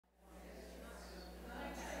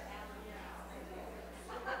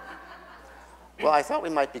Well, I thought we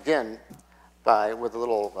might begin with a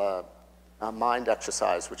little mind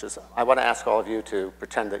exercise, which is I want to ask all of you to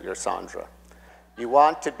pretend that you're Sandra. You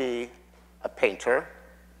want to be a painter,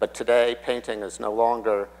 but today painting is no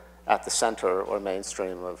longer at the center or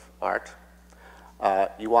mainstream of art.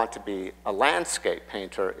 You want to be a landscape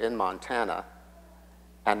painter in Montana,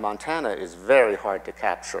 and Montana is very hard to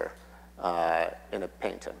capture in a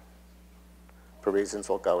painting, for reasons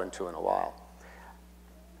we'll go into in a while.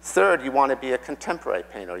 Third, you want to be a contemporary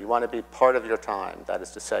painter. You want to be part of your time. That is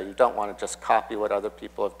to say, you don't want to just copy what other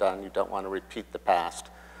people have done. You don't want to repeat the past.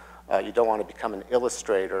 You don't want to become an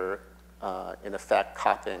illustrator, in effect,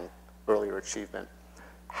 copying earlier achievement.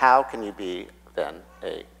 How can you be, then,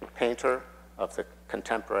 a painter of the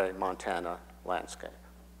contemporary Montana landscape?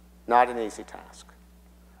 Not an easy task.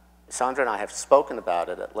 Sandra and I have spoken about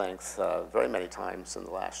it at length very many times in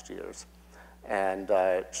the last years. And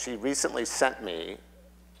she recently sent me,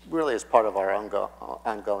 really as part of our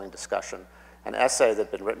ongoing discussion, an essay that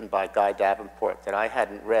had been written by Guy Davenport that I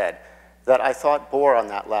hadn't read, that I thought bore on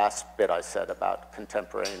that last bit I said about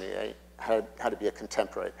contemporaneity, how to be a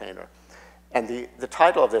contemporary painter. And the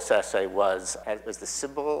title of this essay was the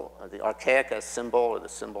symbol, the archaic as symbol, or the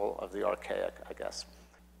symbol of the archaic, I guess.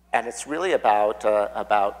 And it's really about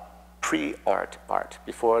pre-art art,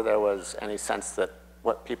 before there was any sense that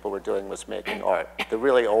what people were doing was making art, the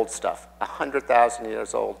really old stuff, 100,000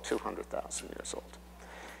 years old, 200,000 years old.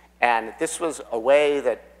 And this was a way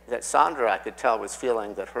that Sandra, I could tell, was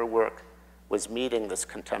feeling that her work was meeting this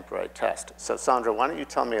contemporary test. So Sandra, why don't you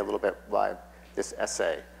tell me a little bit why this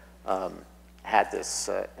essay had this,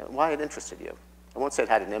 why it interested you? I won't say it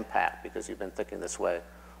had an impact, because you've been thinking this way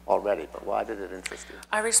already, but why did it interest you?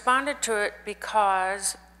 I responded to it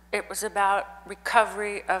because it was about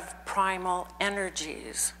recovery of primal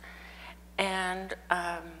energies. And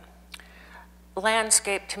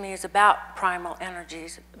landscape to me is about primal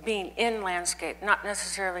energies, being in landscape, not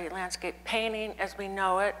necessarily landscape painting as we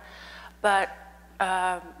know it, but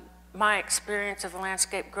my experience of the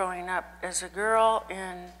landscape growing up as a girl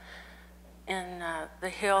in the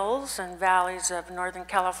hills and valleys of Northern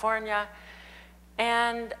California.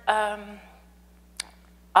 And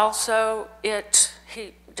also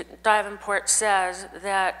Davenport says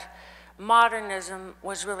that modernism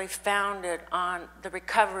was really founded on the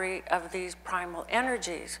recovery of these primal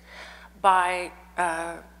energies by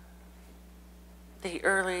the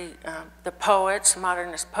poets,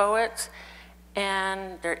 modernist poets,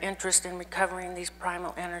 and their interest in recovering these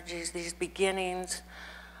primal energies, these beginnings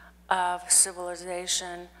of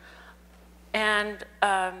civilization. And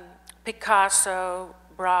Picasso,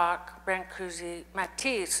 Braque, Brancusi,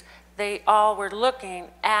 Matisse, they all were looking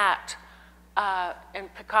at, in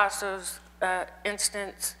Picasso's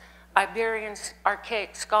instance, Iberian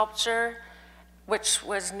archaic sculpture, which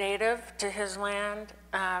was native to his land,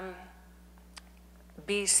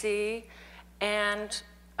 BC, and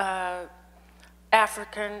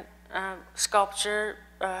African sculpture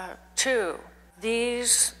too.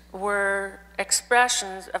 These were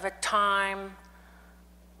expressions of a time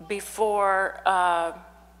before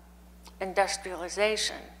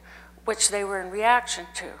industrialization, which they were in reaction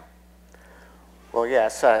to. Well,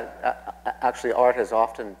 yes, actually art has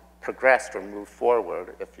often progressed or moved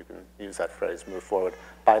forward, if you can use that phrase, move forward,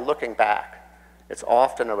 by looking back. It's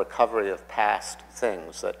often a recovery of past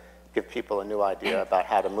things that give people a new idea about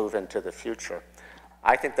how to move into the future.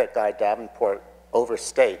 I think that Guy Davenport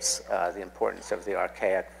overstates the importance of the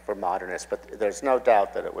archaic for modernists, but there's no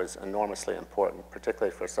doubt that it was enormously important,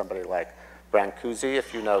 particularly for somebody like Brancusi.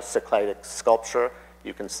 If you know Cycladic sculpture,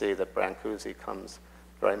 you can see that Brancusi comes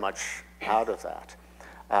very much out of that.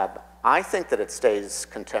 I think that it stays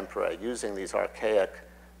contemporary, using these archaic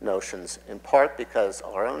notions, in part because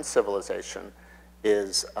our own civilization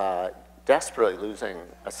is desperately losing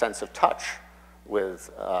a sense of touch with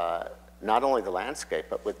not only the landscape,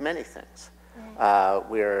 but with many things.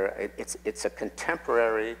 It's a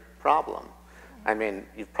contemporary problem. I mean,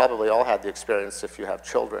 you've probably all had the experience, if you have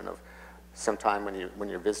children, of sometime when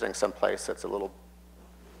you're visiting some place that's a little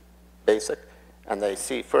basic, and they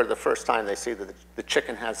see, for the first time, they see that the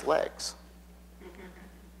chicken has legs.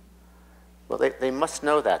 Well, they must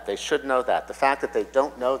know that. They should know that. The fact that they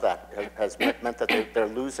don't know that has meant that they're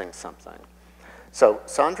losing something. So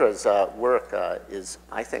Sandra's work is,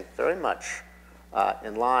 I think, very much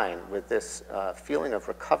in line with this feeling of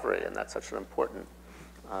recovery, and that's such an important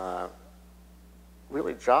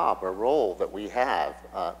really job or role that we have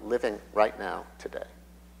living right now today.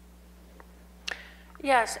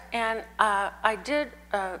 Yes, and I did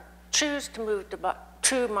choose to move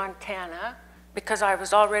to Montana because I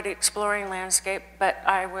was already exploring landscape, but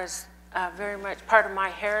I was very much part of my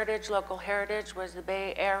heritage, local heritage, was the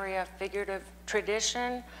Bay Area figurative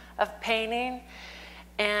tradition of painting.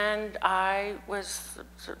 And I was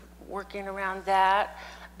sort of working around that,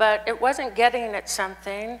 but it wasn't getting at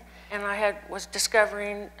something. And I was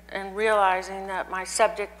discovering and realizing that my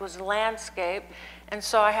subject was landscape. And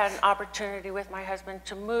so I had an opportunity with my husband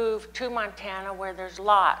to move to Montana where there's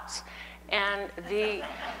lots. And the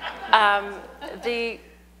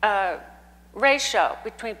ratio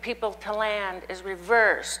between people to land is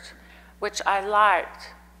reversed, which I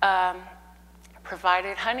liked.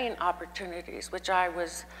 Provided hunting opportunities, which I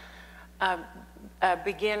was a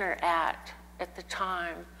beginner at the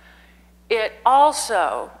time. It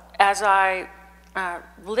also, as I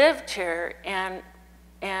lived here and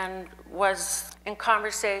was in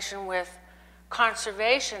conversation with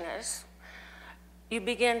conservationists, you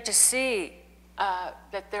begin to see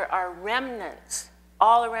that there are remnants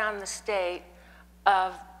all around the state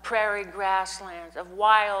of prairie grasslands, of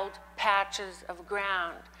wild patches of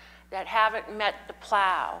ground that haven't met the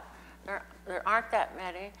plow. There aren't that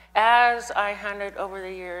many. As I hunted over the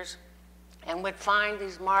years and would find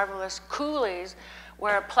these marvelous coulees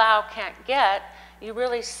where a plow can't get, you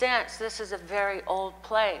really sense this is a very old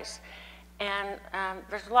place. And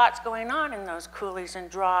there's lots going on in those coulees and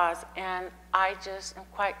draws, and I just am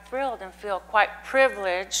quite thrilled and feel quite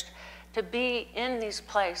privileged to be in these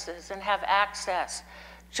places and have access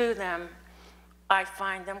to them. I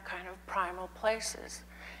find them kind of primal places.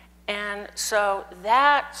 And so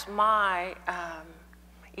that's my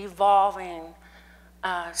evolving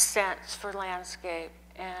sense for landscape.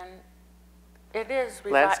 And it is...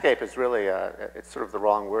 Landscape is really, it's sort of the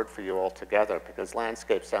wrong word for you altogether, because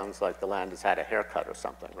landscape sounds like the land has had a haircut or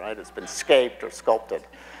something, right? It's been scaped or sculpted.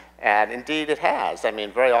 And indeed it has. I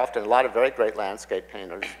mean, very often, a lot of very great landscape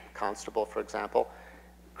painters, Constable, for example,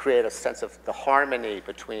 create a sense of the harmony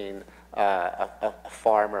between a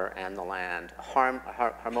farmer and the land, a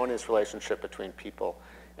harmonious relationship between people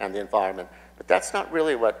and the environment. But that's not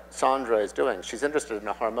really what Sandra is doing. She's interested in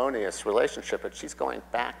a harmonious relationship, but she's going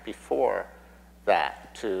back before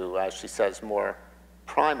that to, as she says, more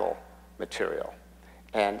primal material.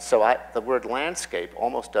 And so the word landscape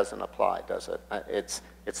almost doesn't apply, does it?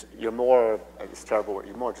 You're more, it's a terrible word,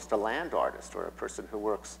 you're more just a land artist or a person who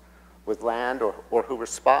works with land or who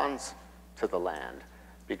responds to the land.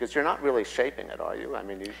 Because you're not really shaping it, are you? I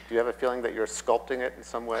mean, do you have a feeling that you're sculpting it in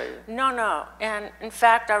some way? No. And in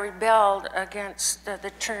fact, I rebelled against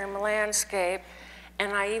the term landscape.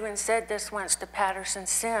 And I even said this once to Patterson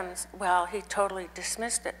Sims. Well, he totally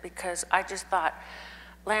dismissed it because I just thought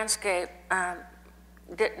landscape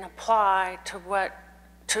didn't apply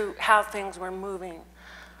to how things were moving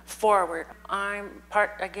forward. I'm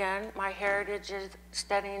again, my heritage is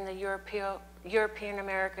studying the European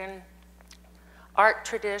American art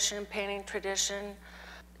tradition, painting tradition.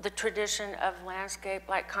 The tradition of landscape,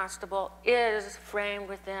 like Constable, is framed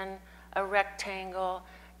within a rectangle,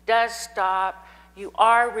 does stop. You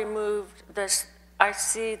are removed. I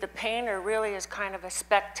see the painter really as kind of a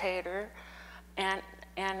spectator and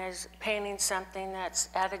is painting something that's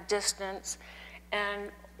at a distance.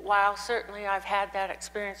 And while certainly I've had that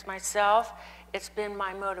experience myself, it's been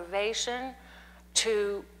my motivation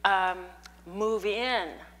to move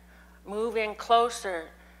in closer,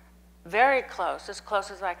 very close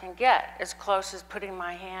as I can get, as close as putting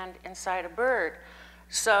my hand inside a bird.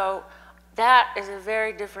 So that is a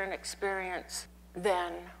very different experience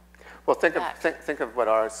than well, think of what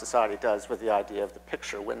our society does with the idea of the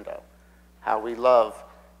picture window. How we love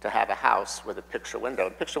to have a house with a picture window.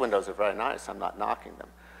 And picture windows are very nice, I'm not knocking them.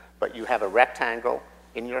 But you have a rectangle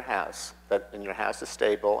in your house, is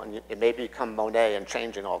stable, and it may become Monet and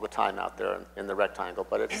changing all the time out there in the rectangle,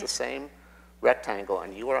 but it's the same rectangle,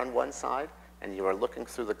 and you are on one side, and you are looking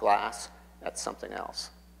through the glass at something else.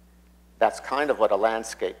 That's kind of what a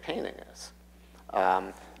landscape painting is.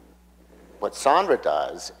 What Sandra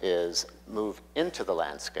does is move into the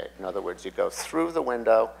landscape. In other words, you go through the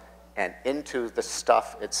window and into the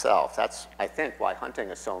stuff itself. That's, I think, why hunting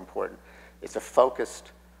is so important. It's a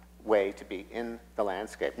focused way to be in the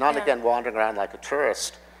landscape. Not, again, wandering around like a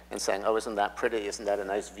tourist and saying, oh, isn't that pretty? Isn't that a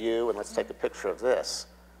nice view? And let's take a picture of this.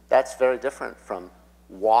 That's very different from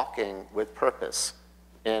walking with purpose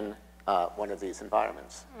in one of these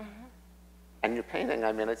environments. Mm-hmm. And your painting,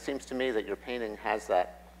 I mean, it seems to me that your painting has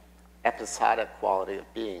that episodic quality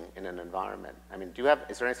of being in an environment. I mean,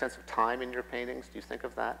 is there any sense of time in your paintings? Do you think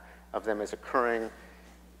of that? Of them as occurring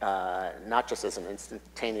not just as an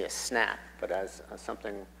instantaneous snap, but as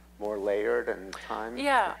something more layered and time?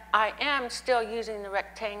 Yeah, I am still using the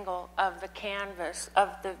rectangle of the canvas, of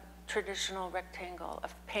the traditional rectangle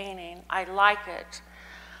of painting. I like it.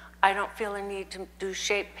 I don't feel a need to do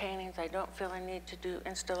shape paintings. I don't feel a need to do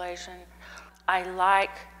installation. I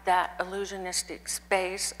like that illusionistic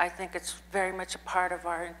space. I think it's very much a part of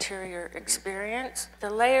our interior experience. The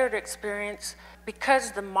layered experience,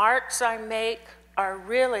 because the marks I make are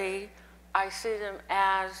really, I see them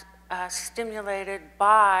as stimulated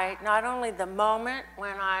by not only the moment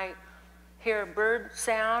when I hear a bird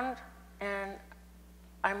sound and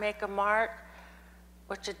I make a mark,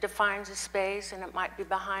 which it defines a space and it might be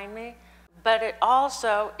behind me, but it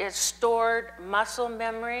also is stored muscle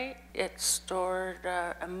memory, it's stored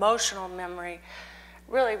emotional memory,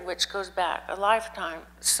 really, which goes back a lifetime.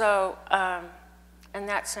 So in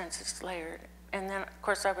that sense, it's layered. And then, of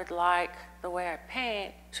course, I would like the way I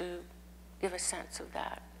paint to give a sense of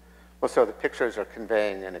that. Well, so the pictures are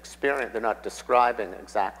conveying an experience. They're not describing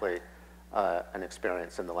exactly an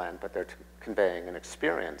experience in the land, but they're conveying an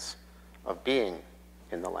experience of being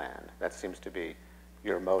in the land. That seems to be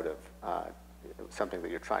your motive, something that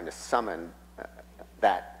you're trying to summon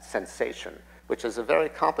that sensation, which is a very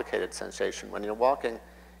complicated sensation. When you're walking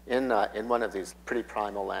in one of these pretty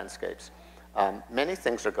primal landscapes, many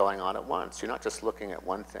things are going on at once. You're not just looking at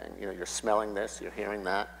one thing. You know, you're smelling this, you're hearing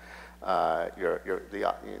that.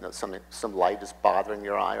 Some light is bothering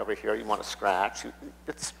your eye over here. You want to scratch.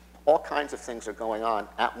 It's all kinds of things are going on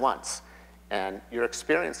at once, and your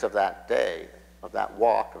experience of that day, of that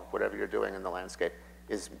walk, of whatever you're doing in the landscape,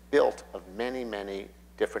 is built of many, many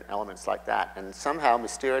different elements like that. And somehow,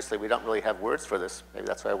 mysteriously, we don't really have words for this. Maybe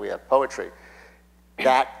that's why we have poetry.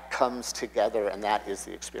 That comes together, and that is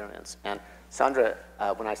the experience. And Sandra,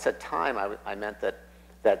 when I said time, I meant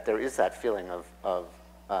that there is that feeling of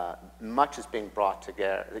much is being brought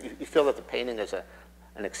together. You feel that the painting is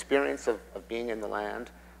an experience of being in the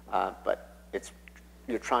land, but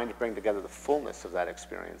you're trying to bring together the fullness of that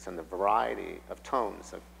experience and the variety of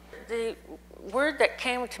tones. The word that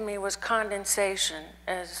came to me was condensation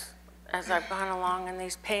as I've gone along in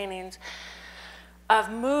these paintings,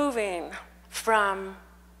 of moving from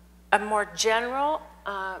a more general,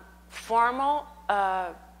 formal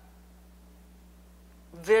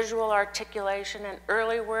visual articulation and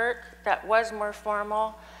early work that was more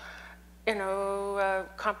formal,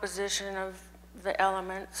 composition of the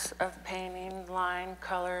elements of painting, line,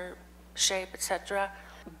 color, shape, etc.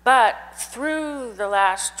 But through the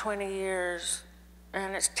last 20 years,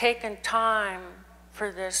 and it's taken time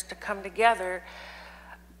for this to come together,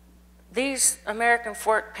 these American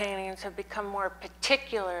fork paintings have become more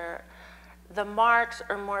particular. The marks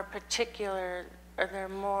are more particular, or they're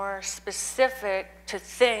more specific to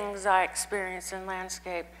things I experience in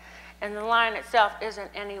landscape. And the line itself isn't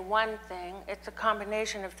any one thing, it's a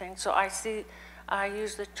combination of things. So I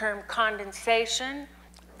use the term condensation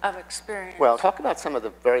of experience. Well, talk about some of the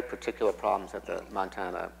very particular problems that the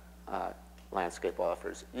Montana landscape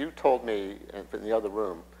offers. You told me in the other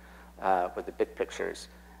room with the big pictures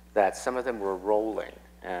that some of them were rolling,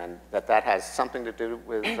 and that has something to do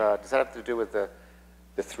with, does that have to do with the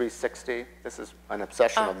 360? This is an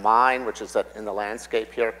obsession of mine, which is that in the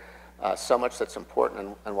landscape here, so much that's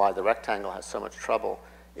important and why the rectangle has so much trouble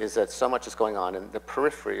is that so much is going on in the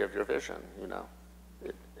periphery of your vision, you know.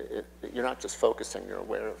 You're not just focusing, you're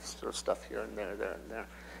aware of sort of stuff here and there, there and there.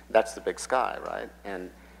 That's the big sky, right? And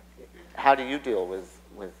how do you deal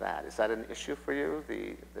with that? Is that an issue for you,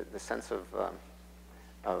 the sense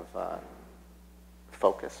of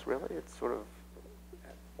focus, really? It's sort of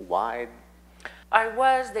wide.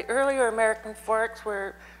 The earlier American forks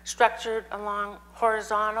were structured along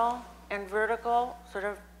horizontal and vertical, sort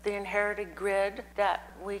of the inherited grid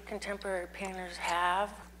that we contemporary painters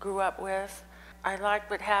grew up with. I liked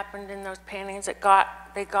what happened in those paintings. They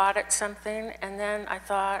got at something, and then I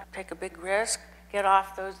thought, take a big risk, get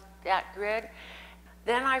off that grid.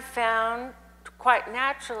 Then I found, quite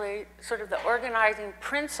naturally, sort of the organizing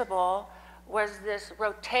principle was this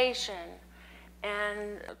rotation.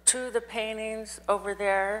 And two of the paintings over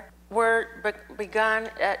there were begun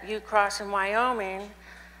at U-Cross in Wyoming,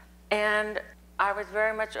 and I was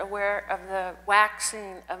very much aware of the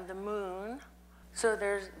waxing of the moon. So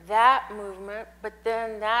there's that movement, but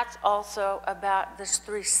then that's also about this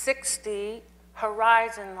 360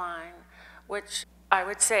 horizon line, which I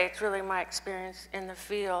would say it's really my experience in the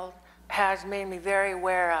field has made me very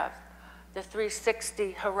aware of. The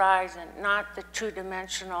 360 horizon, not the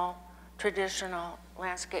two-dimensional traditional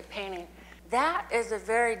landscape painting. That is a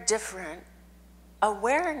very different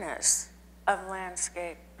awareness of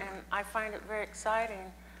landscape, and I find it very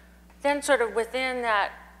exciting. Then sort of within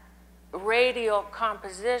that radial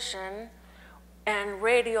composition, and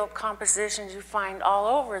radial compositions you find all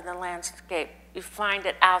over the landscape. You find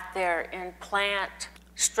it out there in plant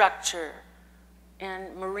structure,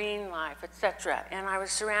 in marine life, etc. And I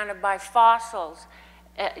was surrounded by fossils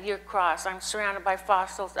at your cross. I'm surrounded by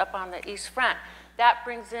fossils up on the east front. That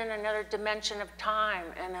brings in another dimension of time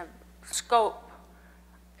and a scope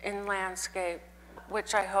in landscape,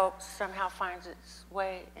 which I hope somehow finds its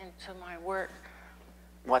way into my work.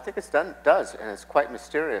 Well, I think it does, and it's quite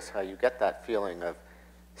mysterious how you get that feeling of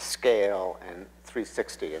scale and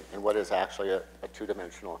 360 and what is actually a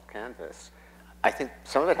two-dimensional canvas. I think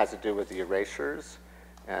some of it has to do with the erasures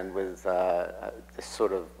and with this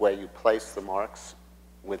sort of way you place the marks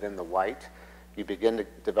within the white. You begin to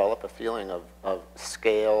develop a feeling of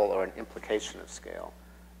scale or an implication of scale,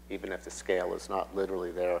 even if the scale is not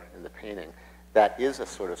literally there in the painting. That is a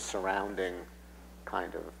sort of surrounding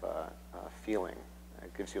kind of feeling.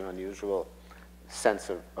 It gives you an unusual sense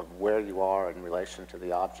of where you are in relation to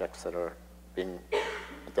the objects that are in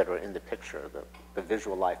the picture, the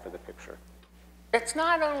visual life of the picture. It's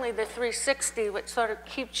not only the 360 which sort of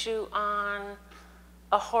keeps you on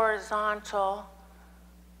a horizontal,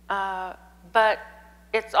 but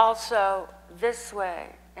it's also this way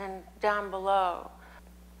and down below.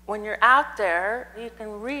 When you're out there, you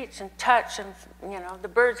can reach and touch, and the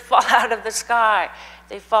birds fall out of the sky.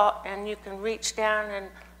 They fall, and you can reach down and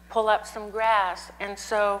pull up some grass. And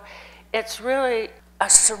so it's really a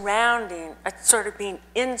surrounding, a sort of being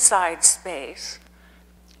inside space.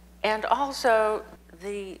 And also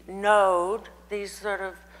the node, these sort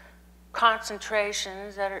of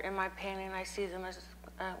concentrations that are in my painting, I see them as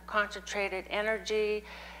concentrated energy.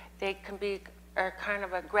 They can be kind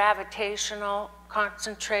of a gravitational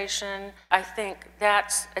concentration. I think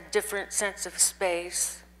that's a different sense of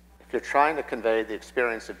space. If you're trying to convey the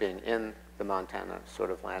experience of being in the Montana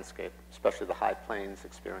sort of landscape, especially the high plains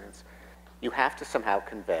experience, you have to somehow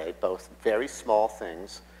convey both very small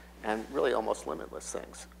things and really almost limitless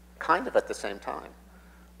things, kind of at the same time,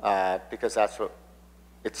 because that's what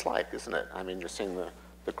it's like, isn't it? I mean, you're seeing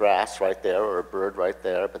the grass right there or a bird right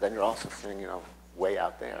there, but then you're also seeing, way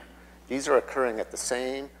out there. These are occurring at the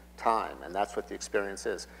same time, and that's what the experience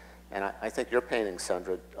is. And I think your paintings,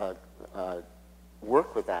 Sandra,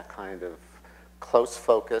 work with that kind of close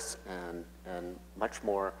focus and much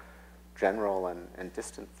more general and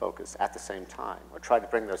distant focus at the same time, or try to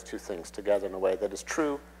bring those two things together in a way that is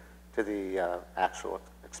true to the actual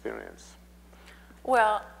experience.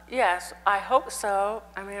 Well, yes, I hope so.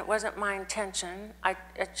 I mean, it wasn't my intention.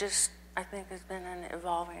 It just, I think, has been an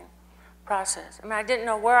evolving process. I mean, I didn't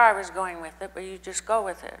know where I was going with it, but you just go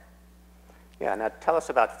with it. Yeah, now tell us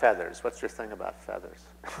about feathers. What's your thing about feathers?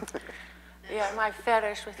 Yeah, my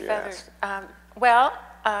fetish with Yes. feathers.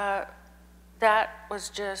 That was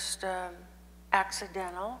just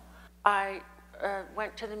accidental. I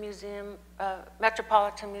went to the museum,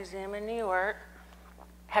 Metropolitan Museum in New York,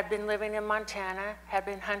 had been living in Montana, had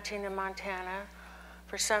been hunting in Montana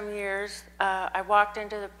for some years. I walked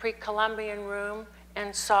into the pre-Columbian room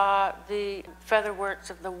and saw the featherworks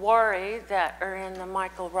of the Wari that are in the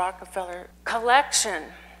Michael Rockefeller collection.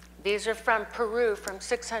 These are from Peru, from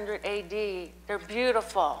 600 AD. They're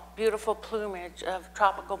beautiful, beautiful plumage of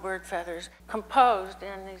tropical bird feathers composed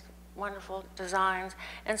in these wonderful designs.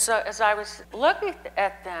 And so as I was looking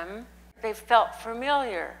at them, they felt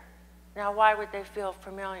familiar. Now, why would they feel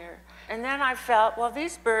familiar? And then I felt, well,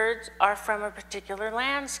 these birds are from a particular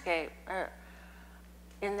landscape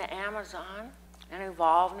in the Amazon and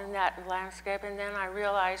evolved in that landscape. And then I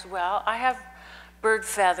realized, well, I have bird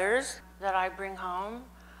feathers that I bring home,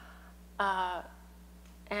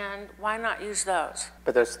 and why not use those?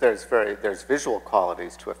 But there's visual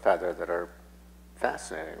qualities to a feather that are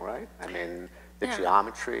fascinating, right? I mean, the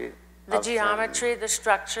geometry. The geometry, the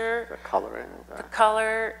structure. The coloring. The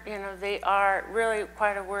color, they are really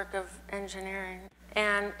quite a work of engineering.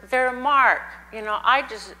 And they're a mark.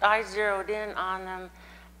 I zeroed in on them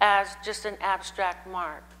as just an abstract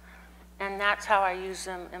mark. And that's how I use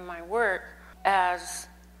them in my work, as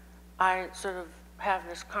I sort of have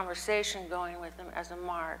this conversation going with them as a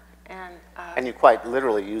mark. And you quite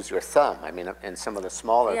literally use your thumb. I mean, in some of the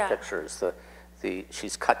smaller pictures,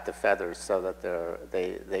 she's cut the feathers so that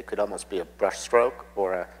they could almost be a brush stroke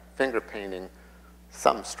or a finger painting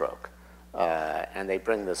thumb stroke. And they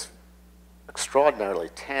bring this extraordinarily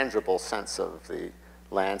tangible sense of the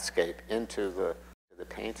landscape into the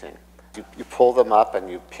painting. You pull them up and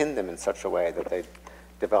you pin them in such a way that they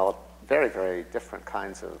develop very, very different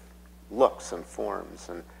kinds of looks and forms.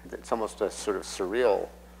 And it's almost a sort of surreal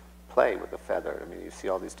play with the feather. I mean, you see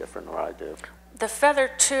all these different, or I do. The feather,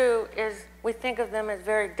 too, we think of them as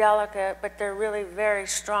very delicate, but they're really very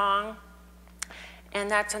strong. And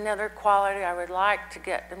that's another quality I would like to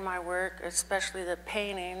get in my work, especially the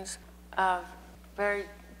paintings, of very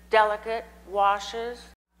delicate washes,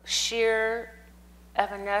 sheer,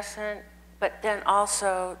 evanescent, but then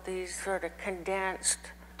also these sort of condensed,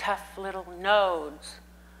 tough little nodes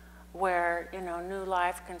where, you know, new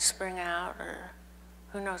life can spring out, or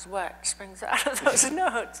who knows what springs out of those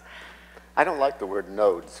nodes. I don't like the word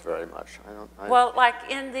nodes very much. Well, like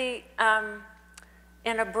in the,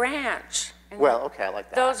 in a branch. Well, okay, I like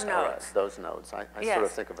that. Those All right, nodes. those nodes. I Yes. sort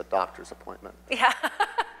of think of a doctor's appointment. Yeah.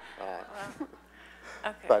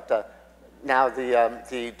 Okay. But now, do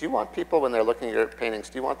you want people, when they're looking at your paintings,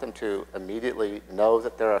 do you want them to immediately know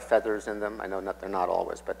that there are feathers in them? I know they're not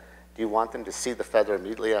always, but do you want them to see the feather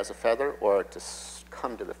immediately as a feather, or to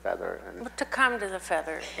come to the feather? And, To come to the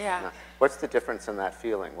feather, yeah. what's the difference in that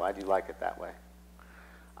feeling? Why do you like it that way?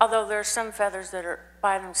 Although there are some feathers that are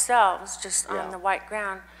by themselves, just Yeah. on the white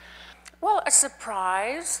ground. Well, a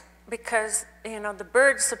surprise, because, you know, the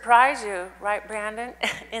birds surprise you, right, Brandon,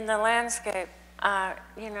 in the landscape.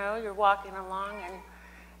 You know, you're walking along and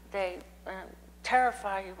they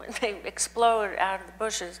terrify you when they explode out of the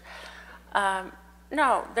bushes.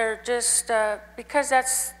 No, they're just, because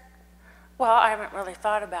that's, well, I haven't really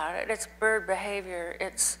thought about it. It's bird behavior,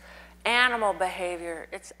 it's animal behavior,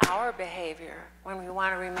 it's our behavior. When we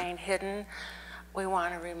want to remain hidden, we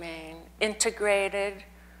want to remain integrated.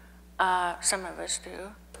 Some of us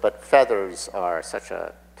do. But feathers are such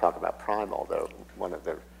a, talk about primal, they're one of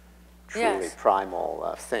the truly Yes.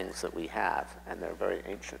 primal things that we have, and they're very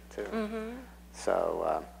ancient too. Mm-hmm.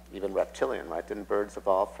 So even reptilian, right? Didn't birds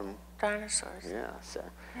evolve from Dinosaurs. Yeah, so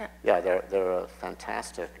Yeah. yeah, they're a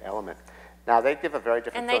fantastic element. Now they give a very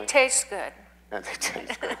different And they feeling. taste good. And they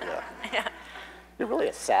taste good, yeah. Yeah, You're really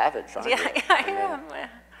a savage, aren't you? yeah, I mean, am.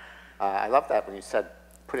 I love that when you said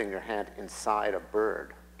putting your hand inside a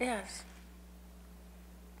bird. Yes.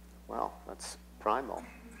 Well, that's primal.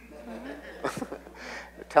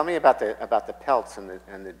 Tell me about the pelts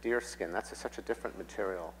and the deer skin. That's such a different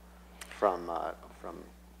material from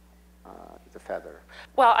the feather.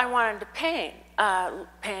 Well, I wanted to paint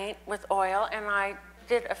with oil, and I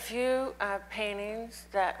did a few paintings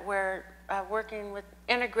that were working with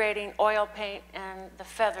integrating oil paint and the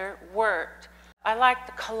feather worked. I liked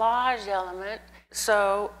the collage element,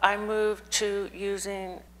 so I moved to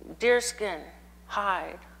using deerskin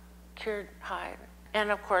hide, cured hide. And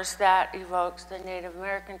of course that evokes the Native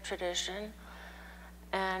American tradition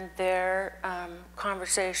and their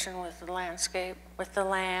conversation with the landscape, with the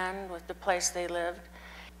land, with the place they lived.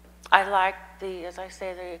 I liked the, as I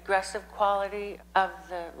say, the aggressive quality of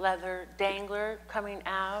the leather dangler coming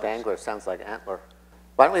out. Dangler sounds like antler.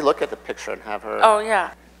 Why don't we look at the picture and have her Oh,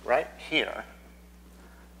 yeah. right here.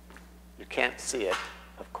 You can't see it,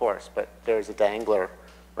 of course, but there's a dangler,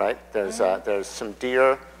 right? There's some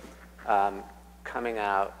deer coming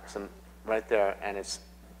out, some right there, and it's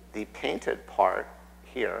the painted part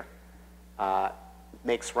here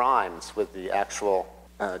makes rhymes with the actual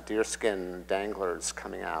deerskin danglers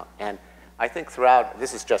coming out. And I think throughout,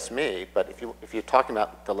 this is just me, but if you're talking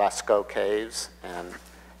about the Lascaux caves and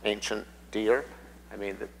ancient deer, I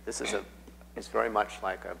mean, this is it's very much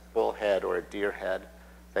like a bull head or a deer head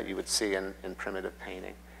that you would see in primitive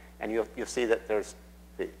painting. And you'll see that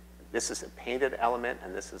this is a painted element,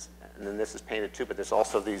 and then this is painted too, but there's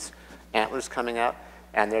also these antlers coming out,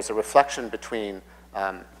 and there's a reflection between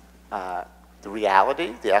the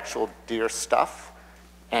reality, the actual deer stuff,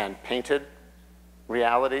 and painted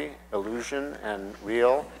reality, illusion, and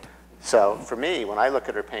real. So for me, when I look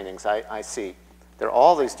at her paintings, I see there are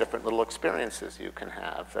all these different little experiences you can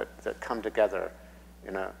have that come together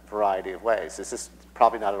in a variety of ways. This is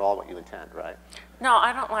probably not at all what you intend, right? No,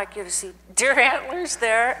 I don't like you to see deer antlers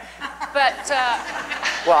there, but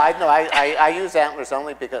Well, I use antlers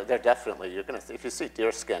only because they're definitely, if you see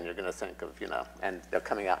deer skin, you're gonna think of, and they're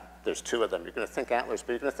coming out, there's two of them, you're gonna think antlers,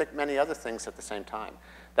 but you're gonna think many other things at the same time.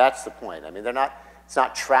 That's the point. I mean, it's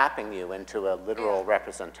not trapping you into a literal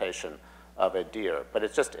representation of a deer, but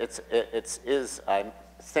it's just, it is, I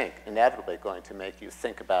think, inevitably going to make you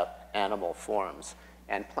think about animal forms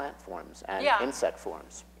and plant forms and insect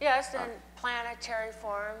forms. yes, and planetary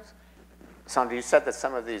forms. Sandra, you said that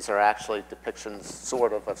some of these are actually depictions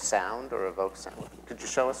sort of sound or evoke sound. Could you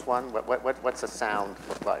show us one? What's a sound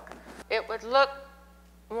look like? It would look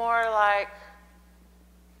more like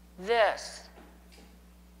this.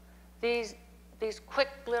 These quick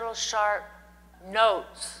little sharp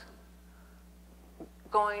notes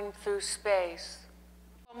going through space.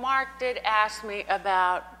 Mark did ask me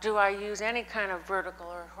about, do I use any kind of vertical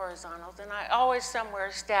or horizontals, and I always somewhere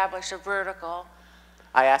establish a vertical.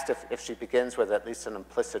 I asked if she begins with at least an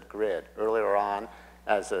implicit grid. Earlier on,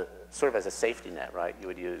 as a sort of as a safety net, right? You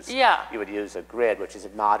would use a grid, which is a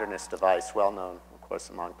modernist device, well known, course,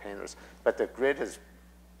 among painters. But the grid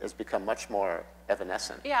has become much more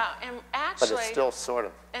evanescent. Yeah, and actually, but it's still sort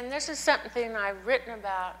of. And this is something I've written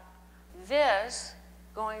about. This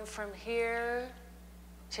going from here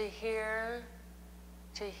to here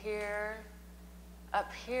to here,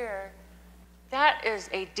 up here, that is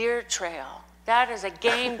a deer trail. That is a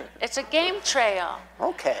game, it's a game trail.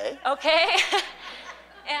 Okay. Okay?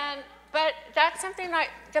 But that's something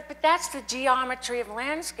but that's the geometry of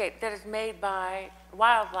landscape that is made by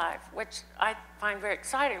wildlife, which I find very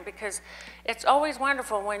exciting because it's always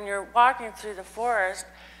wonderful when you're walking through the forest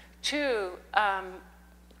to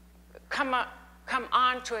come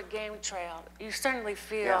onto a game trail. You suddenly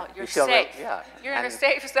feel you're safe. You're in a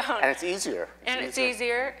safe zone. And it's easier. It's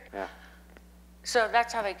easier. Yeah. So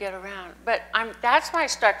that's how they get around. But that's my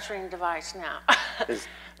structuring device now. Is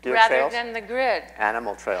deer rather trails? than the grid.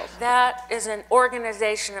 Animal trails. That is an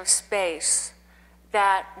organization of space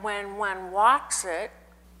that when one walks it,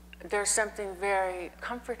 there's something very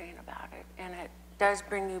comforting about it. And it does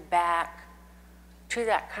bring you back to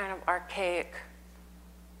that kind of archaic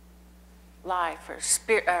life or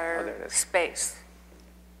space.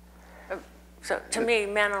 So to me,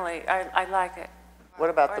 mentally, I like it. What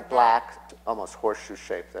about the black, almost horseshoe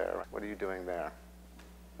shape there? What are you doing there?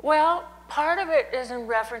 Well, part of it is in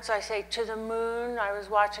reference, I say, to the moon. I was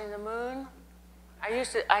watching the moon.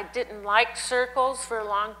 I didn't like circles for a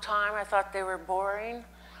long time. I thought they were boring.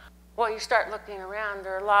 Well, you start looking around,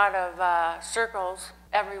 there are a lot of circles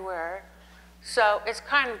everywhere. So it's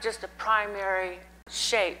kind of just a primary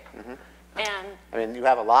shape. Mm-hmm. And I mean, you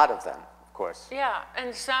have a lot of them, of course. Yeah,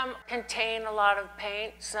 and some contain a lot of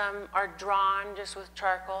paint. Some are drawn just with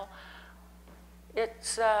charcoal.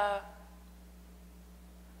 It's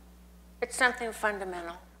something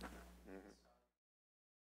fundamental.